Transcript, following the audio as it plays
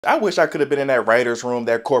I wish I could have been in that writer's room,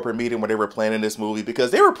 that corporate meeting where they were planning this movie, because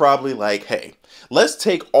they were probably like, hey, let's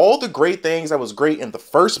take all the great things that was great in the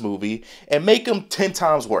first movie and make them 10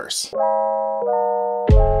 times worse.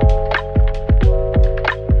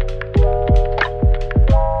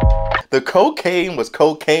 The cocaine was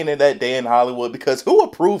cocaine in that day in Hollywood, because who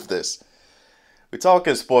approved this? We're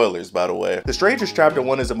talking spoilers, by the way. The Strangers Chapter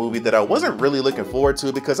 1 is a movie that I wasn't really looking forward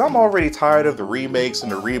to because I'm already tired of the remakes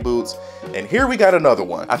and the reboots, and here we got another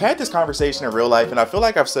one. I've had this conversation in real life, and I feel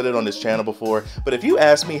like I've said it on this channel before, but if you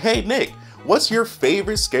ask me, hey Nick, what's your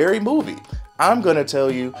favorite scary movie? I'm gonna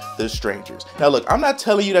tell you The Strangers. Now look, I'm not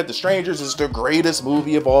telling you that The Strangers is the greatest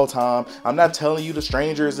movie of all time. I'm not telling you The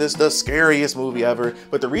Strangers is the scariest movie ever.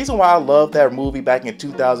 But the reason why I love that movie back in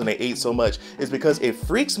 2008 so much is because it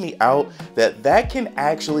freaks me out that that can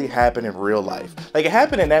actually happen in real life. Like, it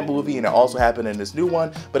happened in that movie and it also happened in this new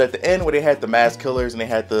one. But at the end, where they had the mass killers and they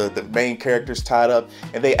had the main characters tied up,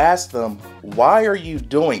 and they asked them, why are you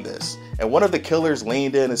doing this? And one of the killers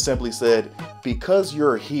leaned in and simply said, because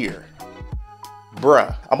you're here.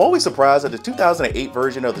 Bruh. I'm always surprised that the 2008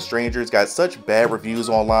 version of The Strangers got such bad reviews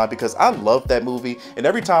online, because I love that movie, and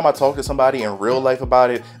every time I talk to somebody in real life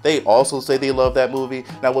about it, they also say they love that movie.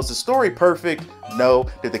 Now, was the story perfect? No.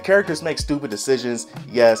 Did the characters make stupid decisions?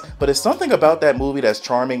 Yes. But it's something about that movie that's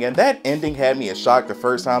charming, and that ending had me in shock the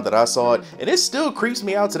first time that I saw it, and it still creeps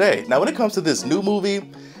me out today. Now, when it comes to this new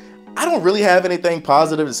movie, I don't really have anything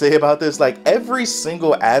positive to say about this. Like, every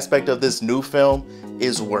single aspect of this new film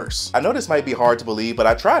is worse. I know this might be hard to believe, but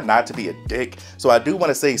I try not to be a dick, so I do want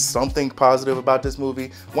to say something positive about this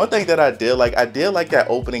movie. One thing that I did like that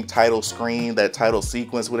opening title screen, that title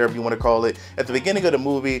sequence, whatever you want to call it. At the beginning of the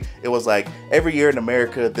movie, it was like, every year in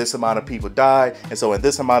America, this amount of people die, and so in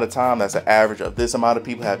this amount of time, that's an average of this amount of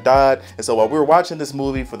people have died. And so while we're watching this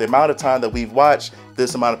movie, for the amount of time that we've watched,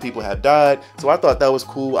 this amount of people have died. So I thought that was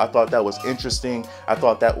cool. I thought that was interesting. I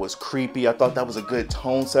thought that was creepy. I thought that was a good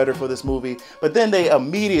tone setter for this movie. But then they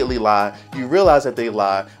immediately lie. You realize that they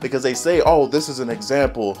lie because they say, oh, this is an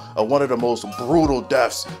example of one of the most brutal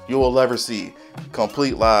deaths you will ever see.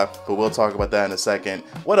 Complete lie, but we'll talk about that in a second.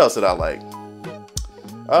 What else did I like?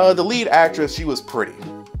 The lead actress, she was pretty.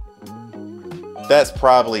 That's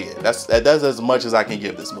probably it. That's as much as I can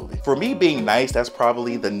give this movie. For me being nice, that's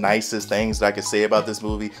probably the nicest things that I can say about this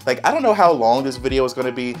movie. Like, I don't know how long this video is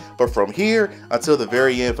gonna be, but from here until the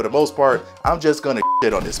very end, for the most part, I'm just gonna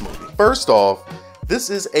shit on this movie. First off, this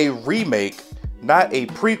is a remake, not a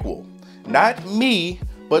prequel. Not me,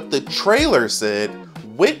 but the trailer said,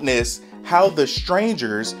 witness how the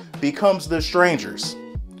Strangers becomes the Strangers.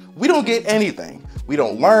 We don't get anything. We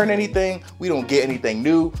don't learn anything. We don't get anything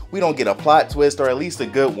new. We don't get a plot twist, or at least a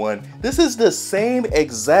good one. This is the same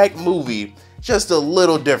exact movie, just a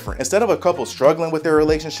little different. Instead of a couple struggling with their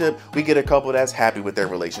relationship, we get a couple that's happy with their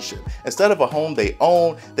relationship. Instead of a home they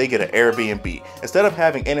own, they get an Airbnb. Instead of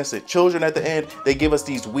having innocent children at the end, they give us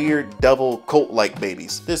these weird devil cult-like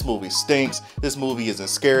babies. This movie stinks. This movie isn't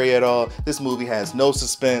scary at all. This movie has no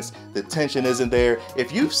suspense. The tension isn't there.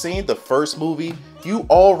 If you've seen the first movie, you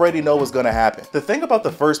already know what's gonna happen. The thing about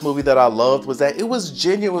the first movie that I loved was that it was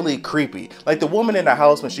genuinely creepy. Like, the woman in the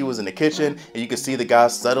house when she was in the kitchen and you could see the guy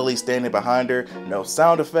subtly standing behind her, no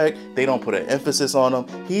sound effect, they don't put an emphasis on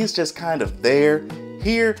him, he's just kind of there.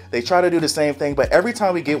 Here, they try to do the same thing, but every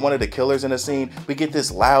time we get one of the killers in a scene, we get this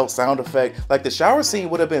loud sound effect. Like, the shower scene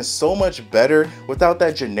would have been so much better without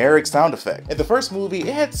that generic sound effect. In the first movie, it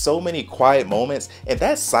had so many quiet moments, and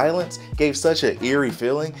that silence gave such an eerie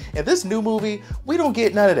feeling. In this new movie, we don't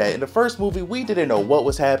get none of that. In the first movie, we didn't know what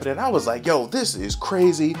was happening. I was like, yo, this is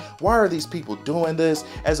crazy. Why are these people doing this?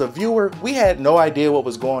 As a viewer, we had no idea what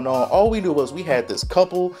was going on. All we knew was we had this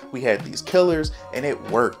couple, we had these killers, and it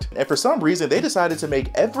worked. And for some reason, they decided to make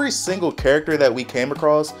every single character that we came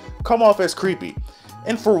across come off as creepy.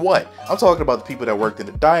 And for what? I'm talking about the people that worked in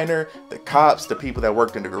the diner, the cops, the people that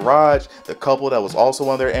worked in the garage, the couple that was also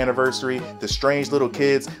on their anniversary, the strange little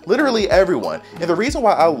kids, literally everyone. And the reason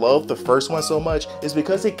why I love the first one so much is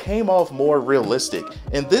because it came off more realistic.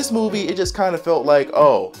 In this movie, it just kind of felt like,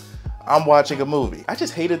 oh, I'm watching a movie. I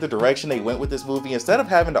just hated the direction they went with this movie. Instead of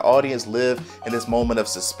having the audience live in this moment of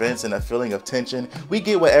suspense and a feeling of tension, we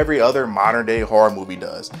get what every other modern day horror movie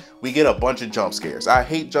does. We get a bunch of jump scares. I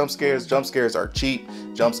hate jump scares. Jump scares are cheap.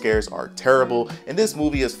 Jump scares are terrible. And this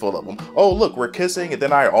movie is full of them. Oh, look, we're kissing and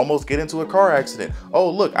then I almost get into a car accident. Oh,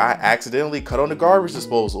 look, I accidentally cut on the garbage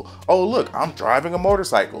disposal. Oh, look, I'm driving a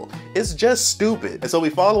motorcycle. It's just stupid. And so we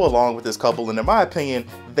follow along with this couple, and in my opinion,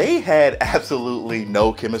 they had absolutely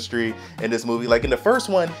no chemistry in this movie. Like in the first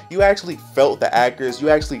one, you actually felt the actors, you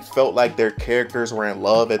actually felt like their characters were in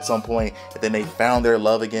love at some point, and then they found their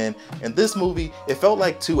love again. In this movie, it felt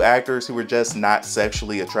like two actors who were just not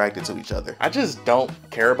sexually attracted to each other. I just don't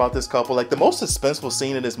care about this couple. Like the most suspenseful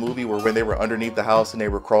scene in this movie were when they were underneath the house and they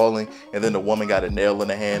were crawling, and then the woman got a nail in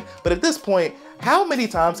the hand. But at this point, how many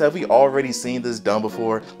times have we already seen this done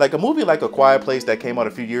before? Like a movie like A Quiet Place that came out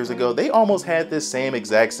a few years ago, they almost had this same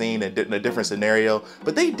exact scene in a different scenario,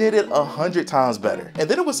 but they did it 100 times better. And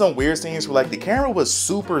then it was some weird scenes where like the camera was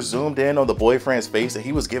super zoomed in on the boyfriend's face and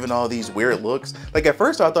he was giving all these weird looks. Like at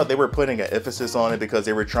first I thought they were putting an emphasis on it because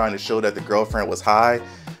they were trying to show that the girlfriend was high,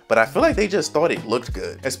 but I feel like they just thought it looked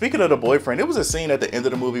good. And speaking of the boyfriend, there was a scene at the end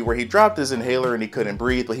of the movie where he dropped his inhaler and he couldn't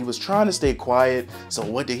breathe, but he was trying to stay quiet. So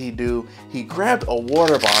what did he do? He grabbed a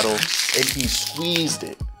water bottle and he squeezed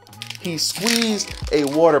it. He squeezed a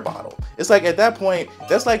water bottle. It's like at that point,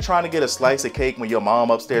 that's like trying to get a slice of cake when your mom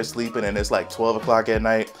upstairs sleeping and it's like 12 o'clock at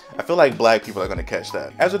night. I feel like black people are gonna catch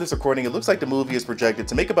that. As of this recording, it looks like the movie is projected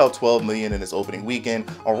to make about 12 million in its opening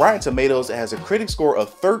weekend. On Rotten Tomatoes, it has a critic score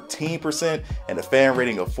of 13% and a fan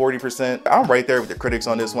rating of 40%. I'm right there with the critics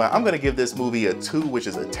on this one. I'm gonna give this movie a 2, which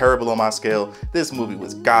is a terrible on my scale. This movie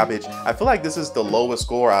was garbage. I feel like this is the lowest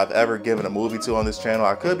score I've ever given a movie to on this channel.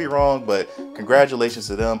 I could be wrong, but congratulations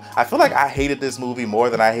to them. I feel like I hated this movie more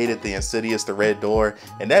than I hated The Insidious, The Red Door,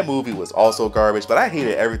 and that movie was also garbage, but I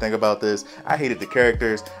hated everything about this. I hated the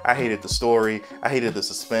characters, I hated the story, I hated the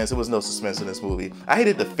suspense. There was no suspense in this movie. I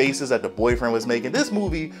hated the faces that the boyfriend was making. This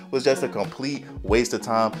movie was just a complete waste of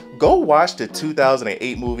time. Go watch the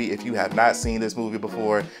 2008 movie if you have not seen this movie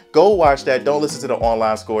before. Go watch that. Don't listen to the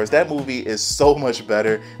online scores. That movie is so much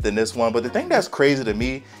better than this one. But the thing that's crazy to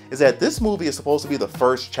me is that this movie is supposed to be the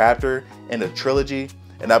first chapter in a trilogy.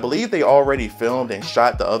 And I believe they already filmed and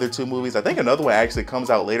shot the other 2 movies. I think another one actually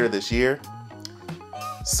comes out later this year.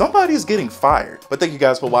 Somebody's getting fired. But thank you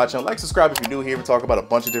guys for watching. Like, subscribe if you're new here. We talk about a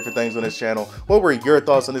bunch of different things on this channel. What were your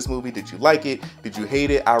thoughts on this movie? Did you like it? Did you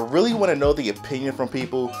hate it? I really want to know the opinion from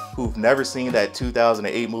people who've never seen that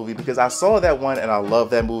 2008 movie, because I saw that one and I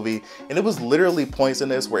love that movie. And it was literally points in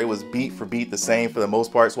this where it was beat for beat the same for the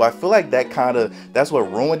most part. So I feel like that's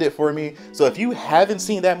what ruined it for me. So if you haven't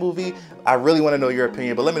seen that movie, I really want to know your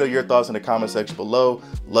opinion, but let me know your thoughts in the comment section below.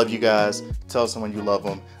 Love you guys. Tell someone you love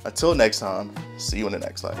them. Until next time, see you in the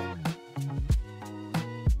next life.